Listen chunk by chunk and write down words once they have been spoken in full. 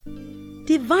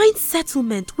Divine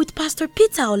Settlement with Pastor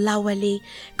Peter Olawale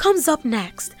comes up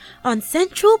next on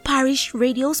Central Parish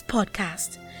Radio's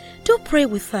podcast. Do pray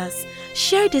with us,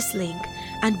 share this link,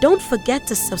 and don't forget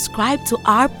to subscribe to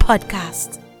our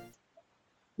podcast.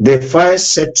 Divine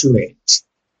Settlement,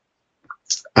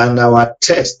 and our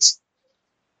text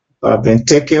have been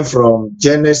taken from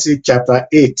Genesis chapter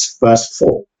 8 verse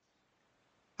 4.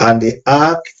 And the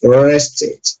ark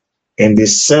rested in the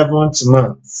 7th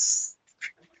month,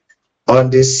 on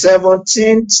the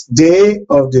 17th day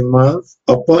of the month,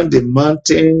 upon the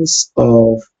mountains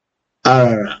of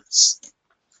Ararat.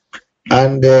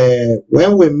 And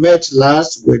when we met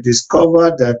last, we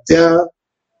discovered that there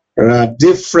are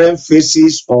different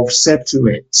phases of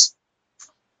settlement.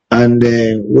 And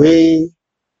we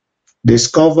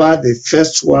discovered the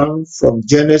first one from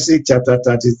Genesis chapter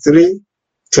 33,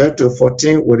 12 to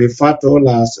 14, we refer to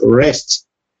as rest.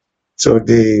 So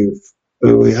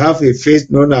we have a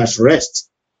phase known as rest.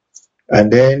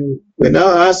 And then we now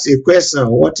ask the question,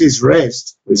 what is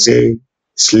rest? We say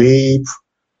sleep.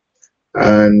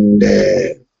 And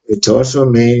it also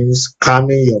means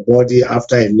calming your body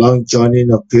after a long journey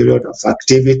or period of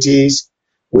activities.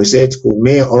 We said it could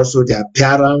mean also the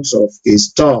appearance of a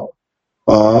storm,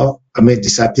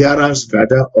 disappearance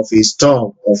rather of a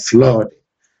storm or flood.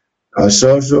 It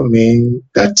also means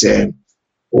that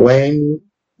when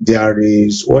there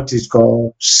is what is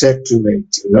called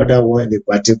settlement, in other words, in a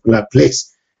particular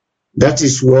place. That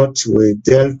is what we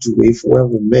dealt with when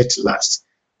we met last.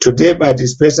 Today, by the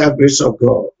special grace of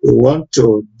God, we want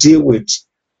to deal with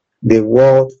the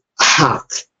word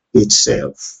ark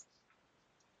itself.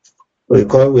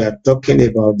 Because we are talking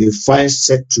about the divine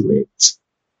settlement.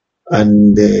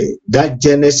 And that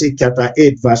Genesis chapter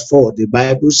 8 verse 4, the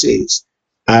Bible says,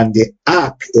 and the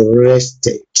ark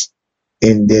rested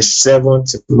in the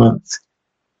 7th month.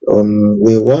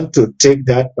 We want to take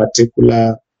that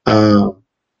particular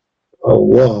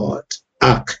word,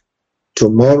 ark.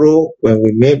 Tomorrow, when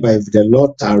we meet by the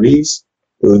Lord tarries,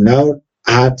 we will now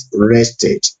add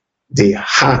rested. The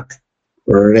ark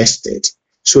rested.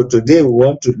 So today we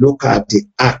want to look at the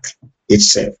ark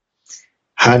itself.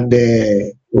 And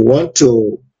we want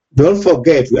to, don't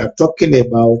forget, we are talking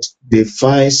about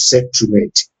divine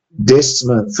settlement this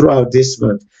month, throughout this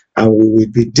month. And we will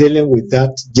be dealing with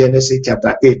that Genesis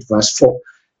chapter 8 verse 4.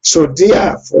 So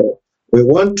therefore, we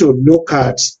want to look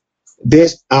at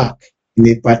this ark in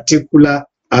a particular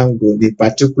angle, in a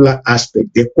particular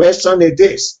aspect. The question is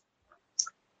this: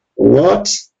 what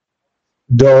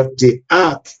does the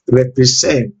ark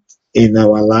represent in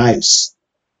our lives?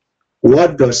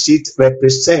 What does it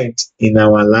represent in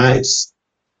our lives?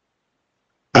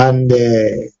 And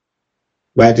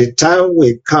by the time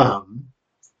we come,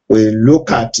 we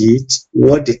look at it,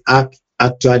 what the ark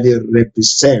actually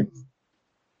represents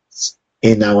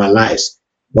in our lives.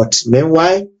 But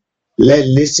meanwhile, let's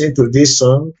listen to this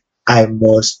song, I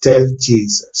Must Tell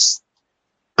Jesus.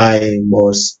 I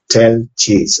must tell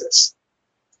Jesus.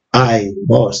 I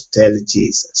must tell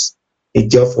Jesus.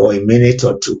 Enjoy for a minute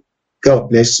or two. God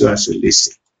bless you as you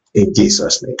listen. In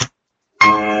Jesus' name.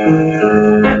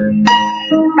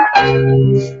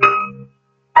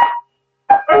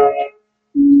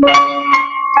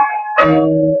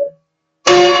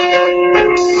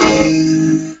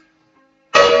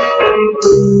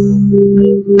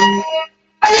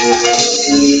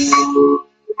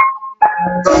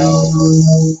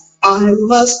 I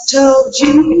must tell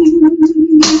Jesus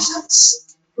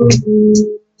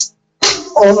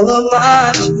all of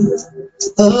my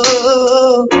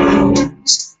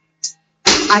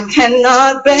I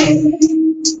cannot bear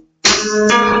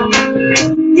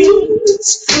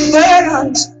these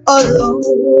burdens alone.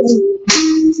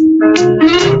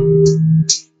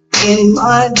 In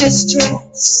my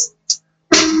distress,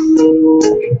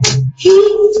 He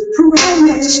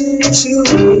promised to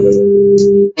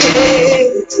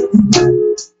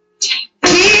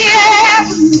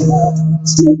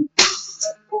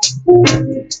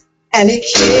and He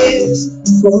cares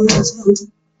for us.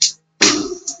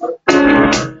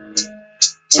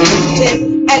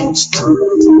 And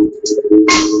true,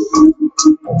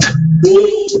 we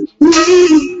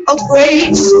need a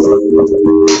grace.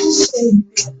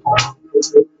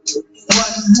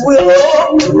 What will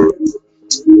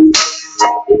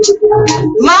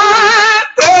my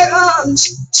burdens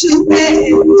to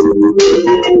bear?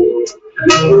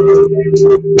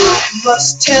 I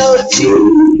must tell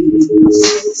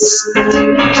Jesus.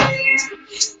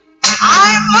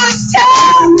 I must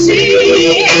tell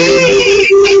Jesus.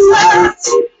 He loves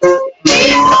me.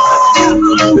 And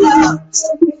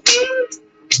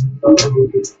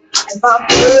my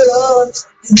burdens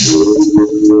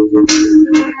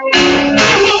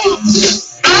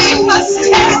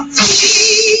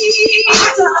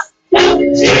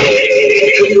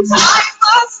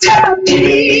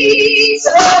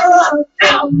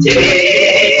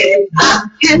I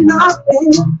cannot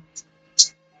bear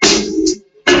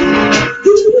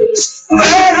these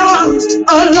burdens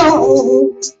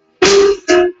alone.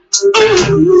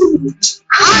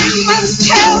 I must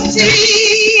tell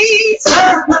Jesus. I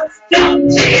must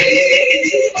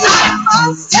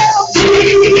tell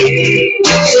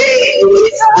Jesus.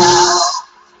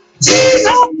 Jesus,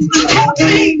 help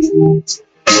me.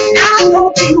 I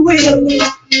won't be with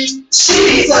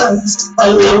Jesus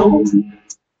alone.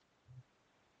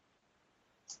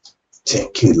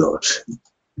 Thank you, Lord.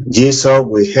 Jesus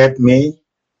will help me.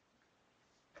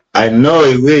 I know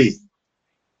a way.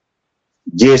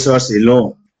 Jesus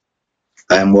alone.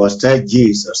 I must tell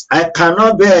Jesus, I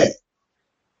cannot bear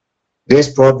this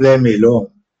problem alone.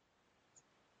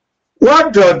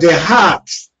 What does the heart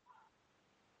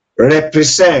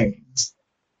represent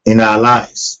in our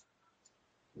lives?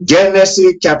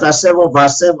 Genesis chapter 7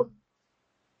 verse 7.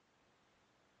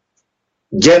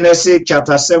 Genesis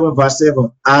chapter 7 verse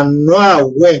 7. And Noah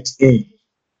went in,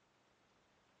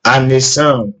 and his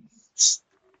sons,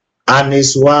 and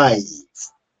his wife,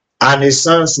 and his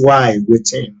son's wife with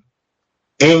him,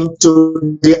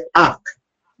 into the ark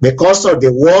because of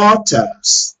the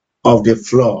waters of the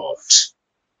flood.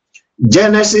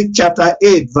 Genesis chapter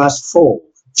 8 verse 4.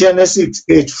 Genesis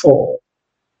 8:4.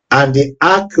 And the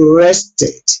ark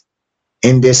rested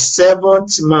in the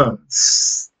 7th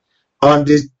month, on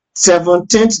the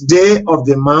 17th day of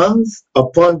the month,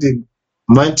 upon the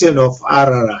mountain of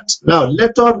Ararat. Now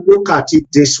let us look at it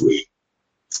this way.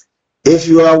 If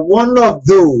you are one of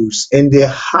those in the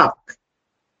ark,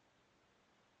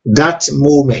 that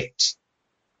moment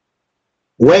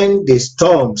when the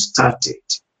storm started,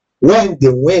 when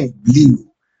the wind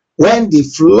blew, when the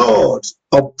flood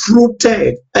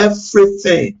uprooted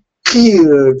everything,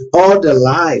 killed all the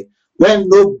life, when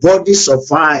nobody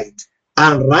survived,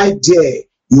 and right there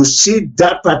you see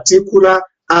that particular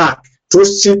ark to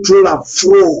to and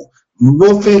fro,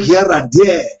 moving here and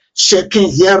there, shaking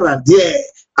here and there,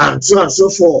 and so on and so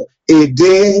forth. A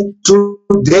day, 2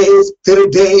 days, 3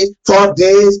 days, 4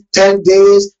 days, 10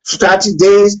 days, 30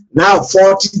 days, now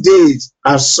 40 days,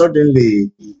 and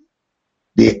suddenly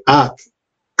the ark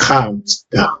calmed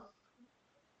down.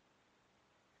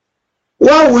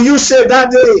 What will you say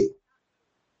that day?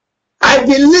 I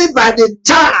believe by the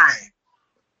time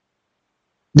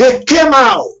they came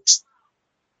out,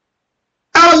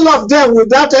 all of them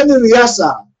without any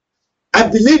rehearsal, I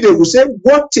believe they will say,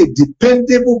 what a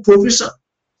dependable provision.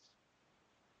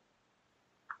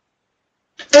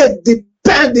 A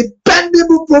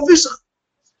dependable provision.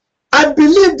 I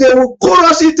believe they will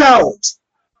chorus it out.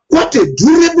 What a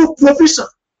durable provision.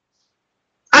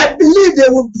 I believe they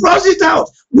will cross it out.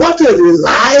 What a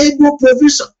reliable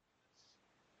provision.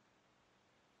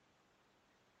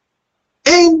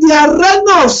 In the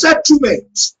arena of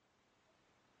settlement,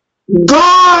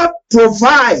 God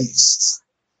provides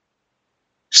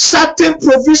certain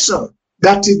provision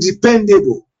that is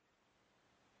dependable.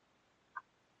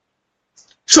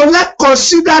 So let's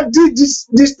consider this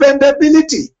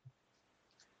dependability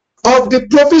of the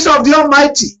provision of the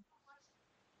Almighty.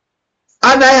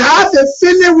 And I have a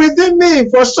feeling within me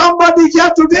for somebody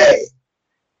here today.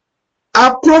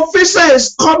 A provision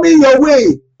is coming your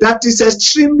way that is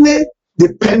extremely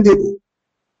dependable.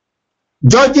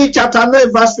 Judges chapter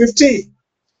 9 verse 15.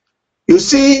 You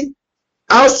see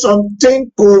how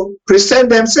something could present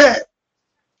themselves.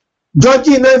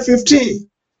 Judges 9:15.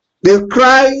 They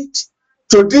cried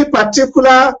to this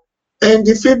particular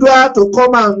individual to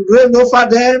come and reign over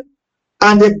them,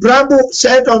 and the bramble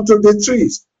said unto the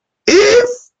trees, if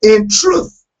in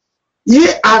truth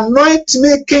ye anoint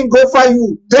me king over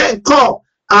you, then come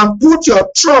and put your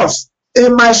trust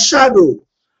in my shadow.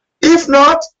 If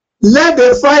not, let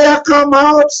the fire come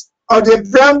out of the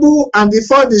bramble and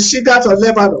before the cedars of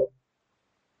Lebanon.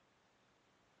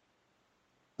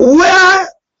 Where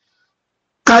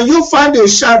can you find a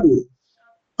shadow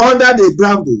under the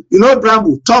bramble? You know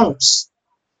bramble, thorns.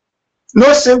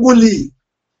 No single leaf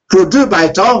produced by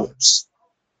thorns.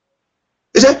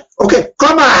 He said, okay,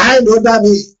 come and hide under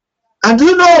me. And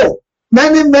you know,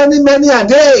 many are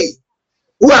they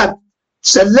who are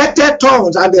selected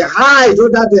tongues and they hide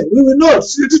under them. We will know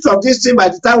the of this thing by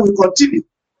the time we continue.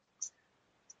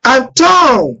 And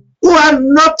tongues who have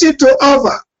nothing to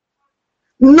offer,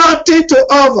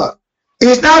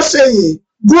 is now saying,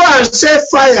 go and set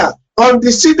fire on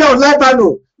the cedar of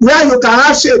Lebanon, where you can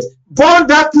have shade. Burn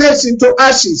that place into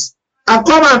ashes and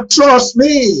come and trust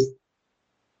me.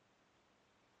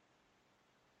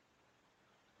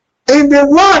 In the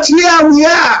world here we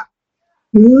are,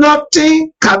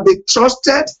 nothing can be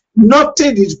trusted,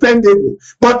 nothing is dependable.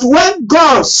 But when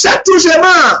God settles a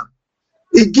man,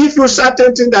 He gives you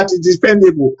certain thing that is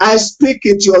dependable. I speak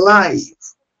into your life.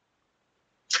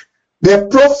 The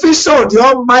provision of the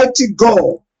Almighty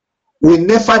God will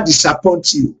never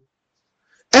disappoint you.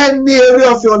 Any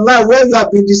area of your life where you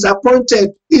have been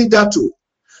disappointed, hitherto,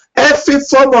 every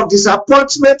form of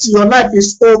disappointment in your life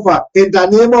is over in the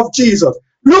name of Jesus.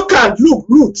 Look at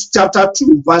Ruth chapter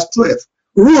 2 verse 12.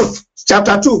 Ruth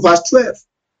chapter 2 verse 12.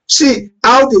 See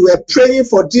how they were praying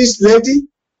for this lady.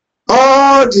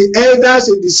 All the elders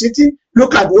in the city,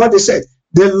 look at what they said.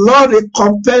 The Lord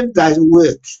recompense thy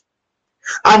work,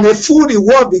 and a full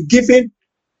reward be given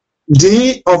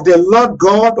thee of the Lord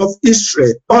God of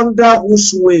Israel, under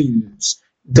whose wings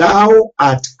thou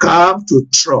art come to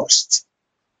trust.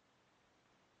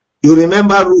 You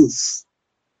remember Ruth,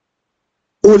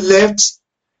 who left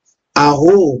her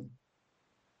home,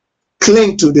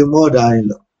 cling to the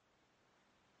mother-in-law.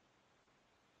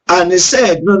 And he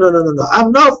said, no,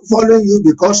 I'm not following you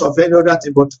because of any other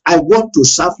thing, but I want to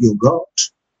serve your God.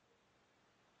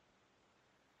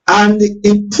 And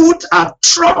he put her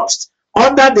trust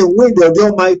under the wing of the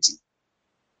Almighty.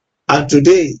 And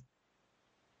today,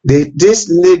 this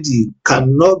lady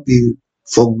cannot be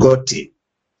forgotten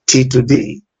till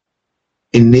today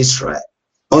in Israel,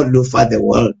 all over the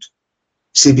world.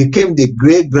 She became the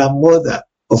great-grandmother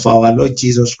of our Lord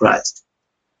Jesus Christ.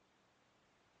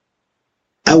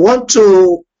 I want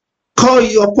to call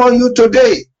you upon you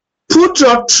today. Put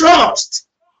your trust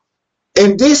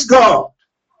in this God,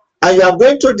 and you are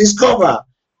going to discover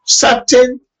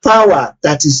certain power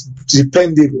that is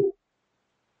dependable,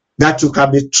 that you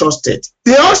can be trusted.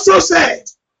 They also said,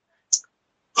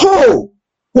 oh,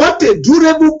 what a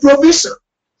durable provision.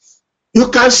 You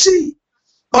can see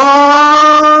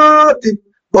all the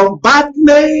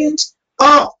bombardment.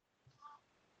 Oh,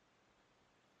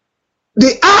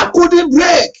 the ark couldn't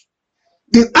break.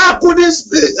 The ark couldn't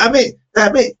split.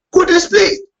 Couldn't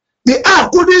split. The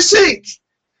ark couldn't sink.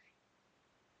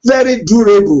 Very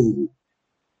durable.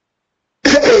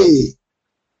 Hey,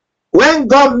 when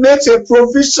God makes a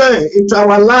provision into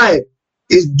our life,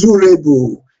 it's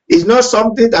durable. It's not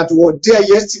something that was there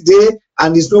yesterday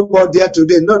and is no more there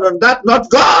today. No, that's not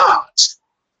God.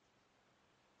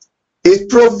 His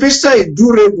provision is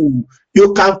durable.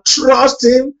 You can trust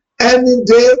him any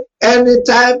day, any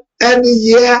time, any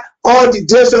year, all the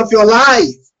days of your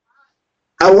life.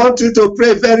 I want you to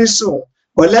pray very soon,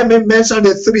 but let me mention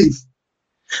the three.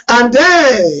 And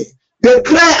then they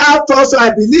cry out also, I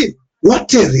believe,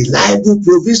 what a reliable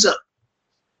provision.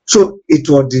 So it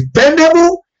was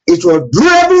dependable, it was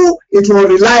durable, it was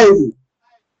reliable.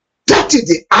 That is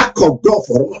the ark of God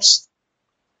for us.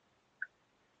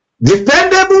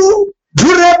 Dependable,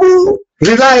 durable,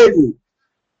 reliable.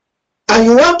 And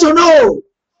you want to know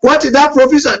what is that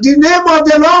provision? The name of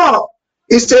the Lord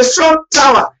is a strong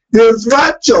tower. The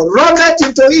righteous runneth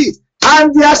into it,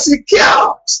 and they are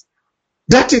secured.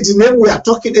 That is the name we are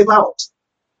talking about.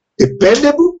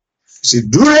 Dependable, it's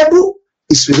durable,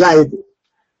 it's reliable.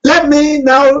 Let me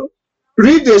now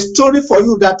read a story for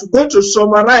you that is going to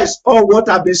summarize all what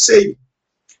I've been saying.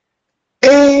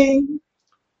 In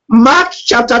Mark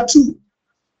chapter 2,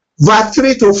 verse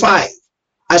 3 to 5,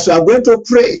 as we are going to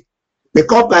pray,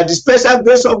 because by the special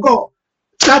grace of God,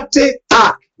 that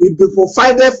ark will be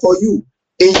provided for you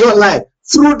in your life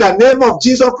through the name of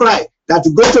Jesus Christ, that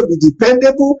is going to be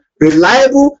dependable,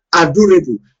 reliable, and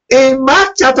durable. In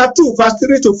Mark chapter 2, verse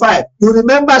 3 to 5, you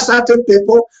remember certain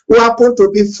people who happened to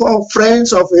be four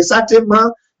friends of a certain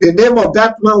man. The name of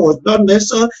that man was not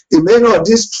mentioned. The name of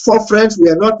these four friends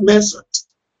were not mentioned.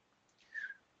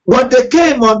 But they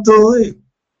came unto him,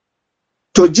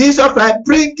 to Jesus Christ,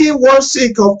 bringing one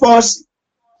sick of palsy,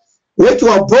 which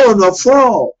was born of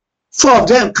four of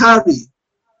them carry.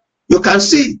 You can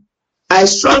see, I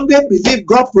strongly believe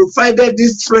God provided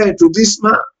this friend to this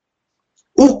man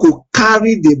who could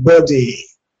carry the body.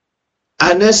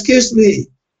 And excuse me,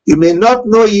 you may not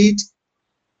know it,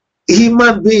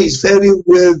 human being is very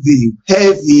wealthy,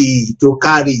 heavy to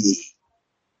carry.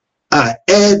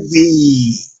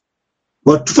 Heavy.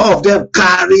 But four of them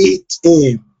carried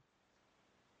him.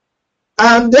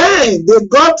 And then they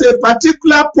got to a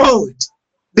particular point.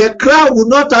 The crowd would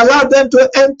not allow them to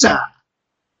enter.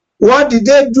 What did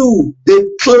they do? They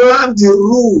climbed the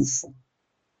roof.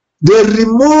 They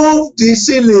removed the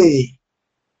ceiling,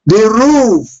 the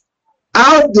roof.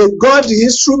 How they got the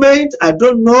instrument, I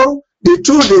don't know. The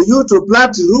tool they used to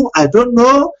plant the roof, I don't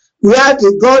know. Where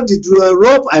they got the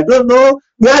rope, I don't know.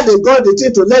 Where they got the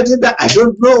thing to let it down, I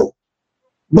don't know.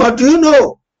 But you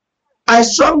know, I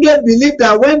strongly believe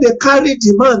that when they carried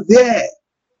the man there,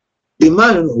 the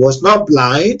man was not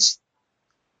blind.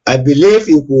 I believe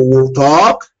he could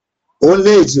talk.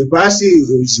 only the person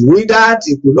is withered,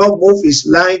 he could not move his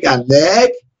leg and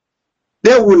leg,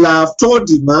 they will have told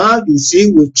the man, you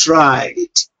see, we tried.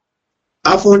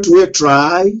 Haven't we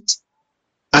tried?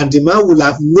 And the man will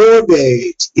have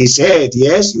nodded his head,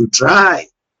 yes, you tried.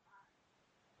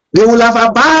 They will have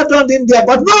abandoned him there,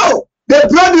 but no, they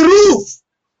brought the roof.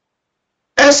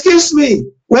 Excuse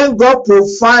me, when God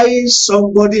provides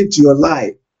somebody into your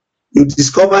life, you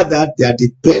discover that they are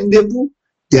dependable,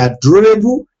 they are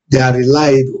durable, they are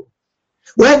reliable.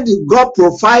 When God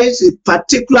provides a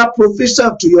particular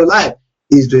provision to your life,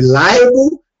 it's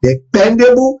reliable,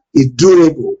 dependable, it's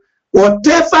durable.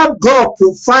 Whatever God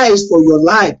provides for your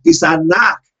life is an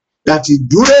act that is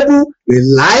durable,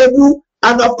 reliable,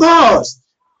 and of course,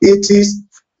 it is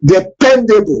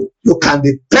dependable. You can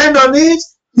depend on it,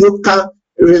 you can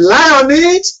rely on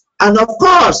it, and of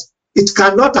course, it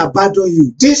cannot abandon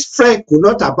you. This friend could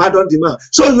not abandon the man.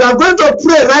 So you are going to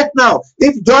pray right now.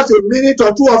 If just a minute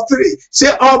or two or three, say,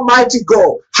 Almighty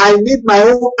God, I need my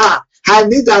own ark. I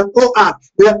need an own ark.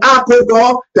 The ark of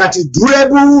God that is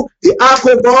durable, the ark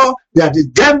of God that is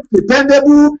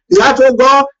dependable, the ark of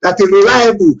God that is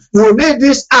reliable. You need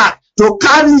this ark to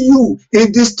carry you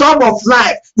in the storm of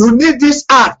life. You need this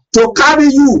ark to carry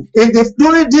you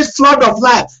during this flood of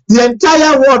life. The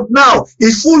entire world now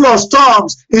is full of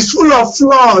storms, is full of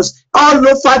floods all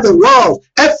over the world,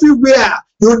 everywhere.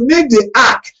 You need the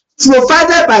ark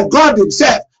provided by God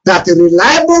himself that is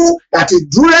reliable, that is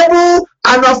durable,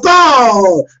 and of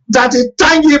course, that is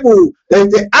tangible.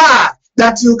 And the ark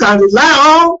that you can rely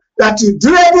on, that is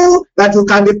durable, that you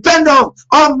can depend on.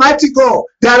 Almighty God,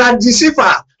 there are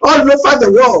deceivers all over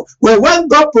the world. When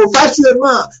God provides you a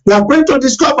man, you are going to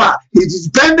discover it is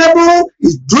dependable,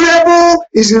 it's durable,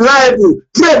 it's reliable.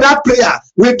 Pray that prayer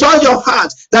with all your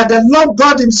heart that the Lord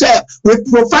God himself will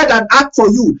provide an ark for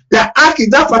you. The ark is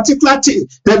that particular thing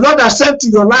the Lord has sent to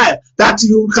your life that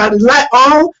you can rely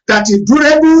on, that is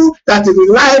durable, that is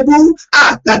reliable,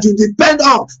 that you depend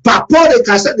on.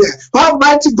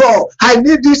 Almighty God, I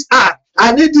need this ark.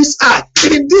 I need this ark.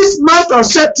 In this month of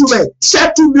settlement,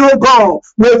 settle me, O God,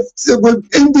 with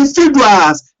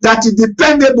individuals that is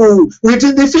dependable, with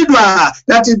individuals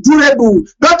that is durable,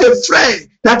 not a friend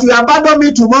that will abandon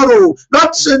me tomorrow,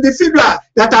 not individual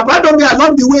that abandon me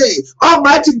along the way.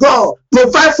 Almighty God,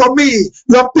 provide for me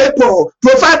your people,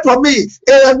 provide for me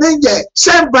an angel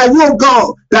sent by you,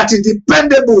 God, that is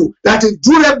dependable, that is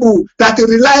durable, that is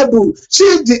reliable.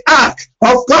 See the ark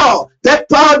of God that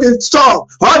powered the storm,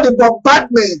 all the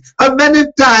bombardment, and many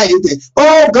died.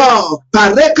 Oh God,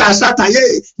 Pareka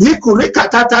Sataye, Yikureka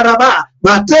Tataraba,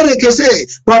 but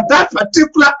that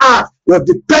particular ark was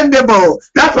dependable,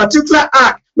 that particular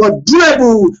ark was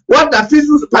durable, what that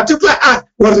particular act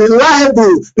was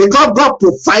reliable because God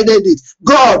provided it.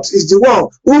 God is the one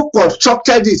who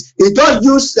constructed it. He don't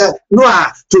use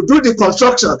Noah to do the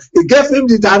construction. He gave him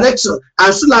the direction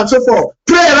and so on and so forth.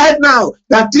 Pray right now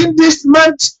that in this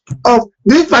month of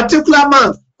this particular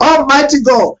month, Almighty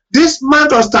God, this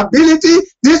month of stability,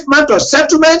 this month of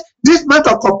settlement, this month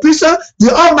of completion,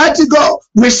 the Almighty God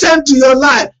will send to your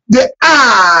life the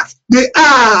ark,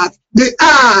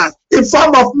 in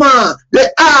form of man,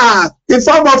 the ark in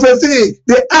form of a thing,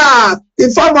 the ark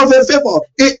in form of a favor,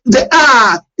 the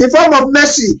ark in form of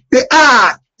mercy, the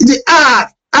ark,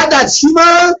 either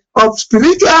human or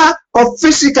spiritual or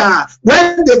physical.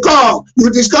 When they come, you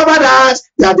discover that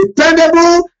they are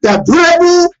dependable, they are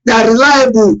durable, they are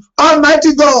reliable.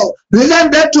 Almighty God,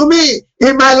 present that to me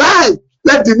in my life.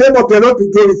 Let the name of the Lord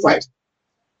be glorified.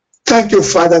 Thank you,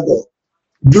 Father God.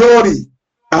 Glory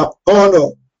and honor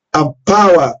and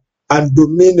power and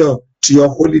dominion to your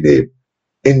holy name.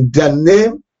 In the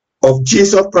name of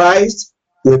Jesus Christ,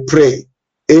 we pray.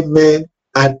 Amen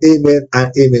and amen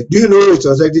and amen. Do you know it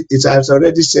has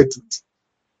already settled?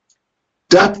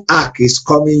 That ark is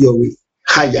coming your way.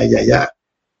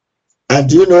 And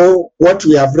do you know what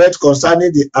we have read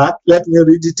concerning the ark? Let me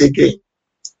read it again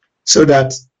so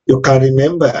that you can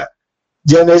remember.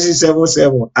 Genesis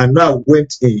 7:7. And Noah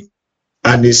went in,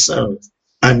 and his son,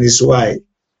 and his wife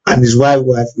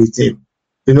was with him.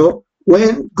 You know,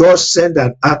 when God sent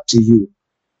an ark to you,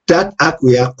 that ark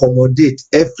will accommodate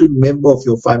every member of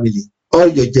your family, all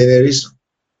your generation.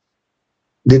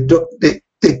 They don't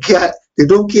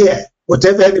care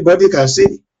whatever anybody can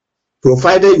say,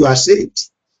 provided you are saved.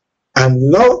 And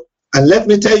Lord, and let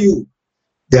me tell you,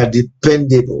 they are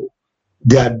dependable,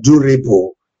 they are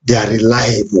durable, they are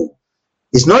reliable.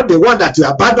 It's not the one that will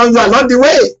abandon you along the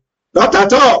way. Not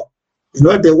at all. It's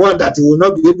not the one that will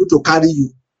not be able to carry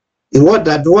you. The one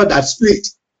that split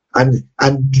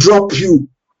and drop you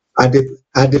at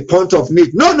the point of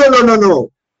need.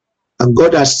 No. and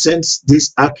God has sent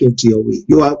this ark into your way.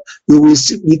 You will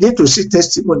see, you need to see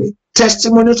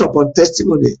testimonies upon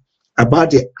testimony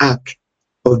about the ark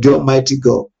of the Almighty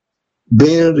God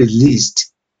being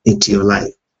released into your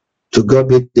life. To God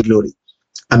be the glory.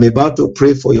 I'm about to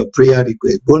pray for your prayer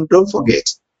request. But don't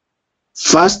forget,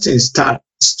 fasting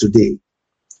starts today.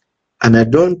 And I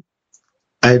don't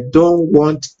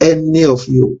want any of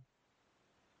you.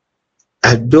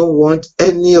 I don't want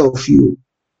any of you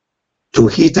to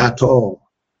eat at all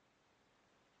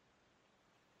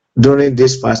during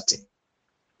this fasting.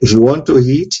 If you want to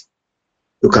eat,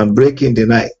 you can break in the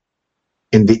night,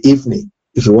 in the evening.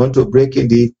 If you want to break in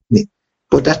the evening,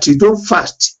 but that you don't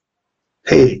fast.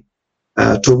 Hey,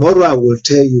 tomorrow I will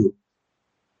tell you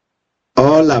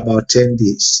all about 10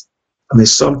 days. I mean,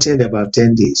 something about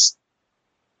 10 days.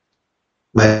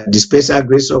 By the special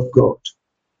grace of God,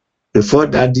 before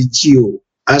that, the Geo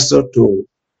asked us to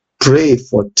pray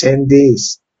for 10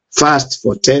 days, fast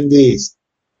for 10 days.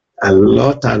 A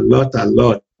lot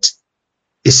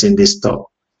is in the store.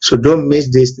 So don't miss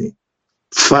this thing.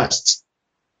 Fast.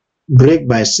 Break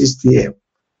by 6 p.m.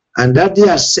 And that day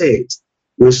I said,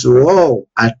 we should all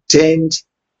attend,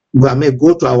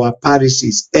 go to our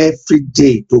parishes every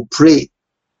day to pray.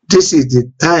 This is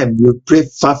the time we pray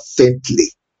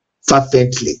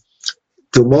fervently.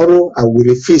 Tomorrow I will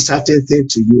reveal certain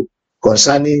things to you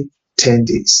concerning 10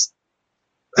 days.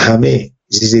 Amen.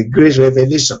 This is a great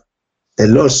revelation. The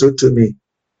Lord showed to me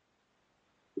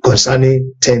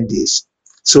concerning 10 days.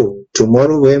 So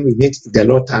tomorrow when we meet, the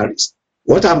Lord tarries.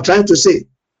 What I'm trying to say,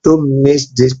 don't miss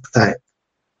this time.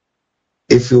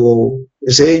 If you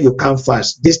say you can't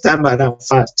fast, this time around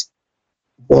fast,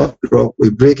 we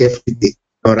break every day.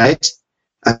 All right?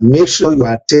 And make sure you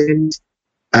attend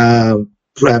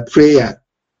prayer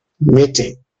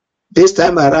meeting. This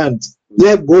time around,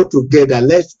 let's go together.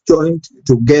 Let's join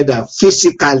together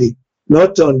physically,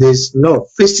 not on this, no,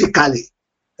 physically.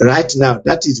 Right now,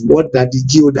 that is what Daddy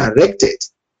Gio directed.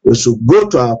 We should go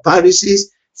to our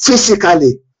parishes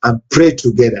physically and pray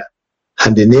together,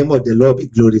 and the name of the Lord be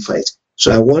glorified.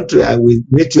 So I will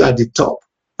meet you at the top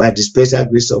by the special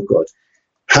grace of God.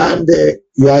 And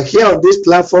you are here on this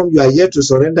platform, you are here to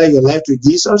surrender your life to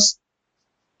Jesus.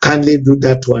 Kindly do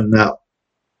that one now.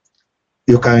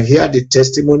 You can hear the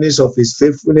testimonies of his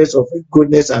faithfulness, of his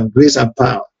goodness and grace and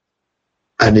power.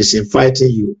 And he's inviting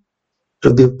you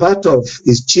to be part of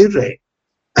his children.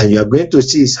 And you are going to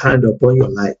see his hand upon your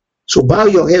life. So bow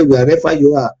your head wherever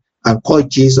you are and call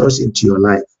Jesus into your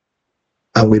life.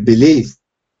 And we believe,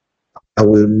 and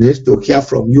we need to hear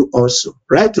from you also.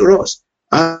 Write to us,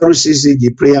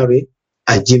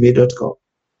 ruccgprayer@gmail.com.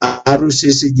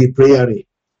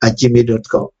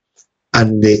 ruccgprayer@gmail.com.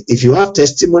 And if you have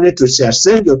testimony to share,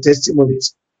 send your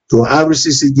testimonies to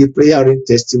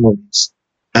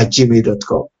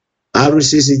ruccgprayer@testimonies@gmail.com.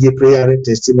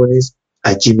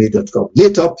 ruccgprayer@testimonies@gmail.com.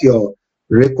 Lift up your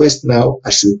request now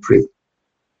as we pray.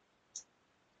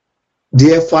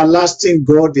 The everlasting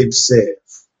God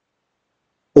himself,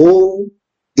 who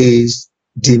is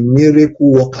the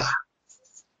miracle worker,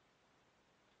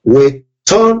 will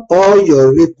turn all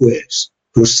your requests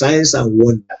to signs and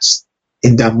wonders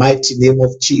in the mighty name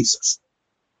of Jesus.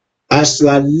 As you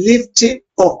are lifting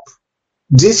up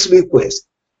this request,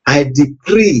 I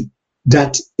decree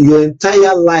that your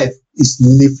entire life is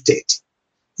lifted.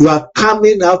 You are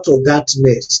coming out of that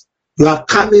mess. You are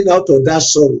coming out of that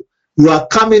sorrow. You are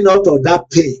coming out of that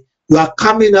pain. You are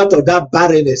coming out of that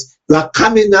barrenness. You are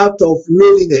coming out of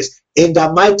loneliness in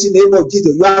the mighty name of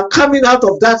Jesus. You are coming out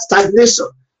of that stagnation.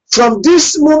 From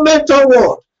this moment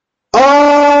onward,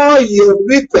 all your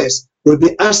requests will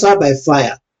be answered by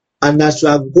fire. And as you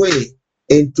are going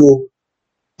into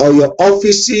all your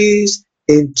offices,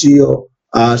 into your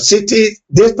city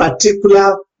this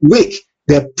particular week,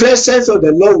 the presence of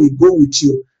the Lord will go with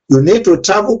you. You need to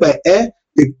travel by air.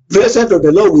 The presence of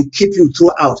the Lord will keep you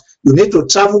throughout. You need to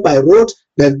travel by road.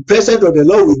 The presence of the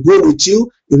Lord will go with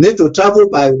you. You need to travel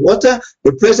by water.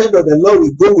 The presence of the Lord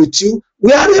will go with you.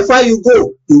 Wherever you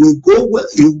go, you go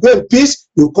in peace,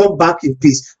 you come back in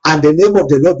peace. And the name of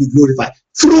the Lord be glorified.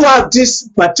 Throughout this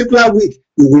particular week,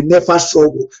 you will never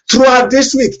struggle. Throughout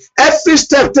this week, every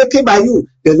step taken by you,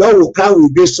 the Lord will crown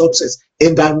with great success.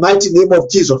 In the mighty name of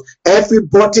Jesus,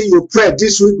 everybody you pray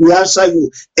this week will answer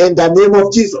you. In the name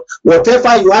of Jesus,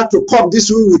 whatever you have to come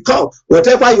this week will come.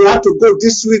 Whatever you have to go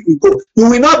this week will go. You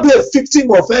will not be a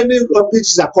victim of any of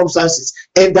these circumstances.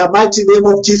 In the mighty name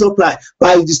of Jesus Christ,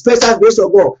 by the special grace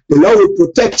of God, the Lord will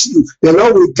protect you. The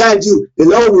Lord will guide you. The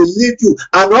Lord will lead you,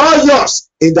 and all yours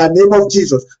in the name of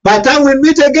Jesus. By the time we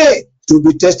meet again, to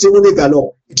be testimony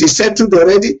galore. It is settled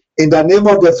already in the name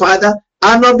of the Father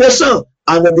and of the Son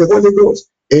and of the Holy Ghost.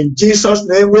 In Jesus'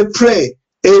 name we pray.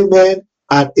 Amen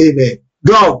and amen.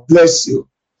 God bless you.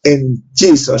 In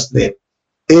Jesus' name.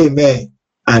 Amen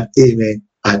and amen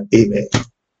and amen.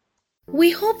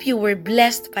 We hope you were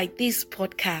blessed by this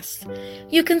podcast.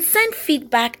 You can send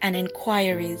feedback and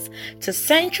inquiries to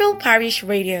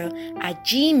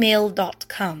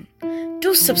centralparishradio@gmail.com.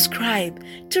 Do subscribe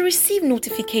to receive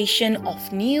notification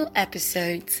of new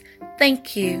episodes.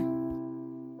 Thank you.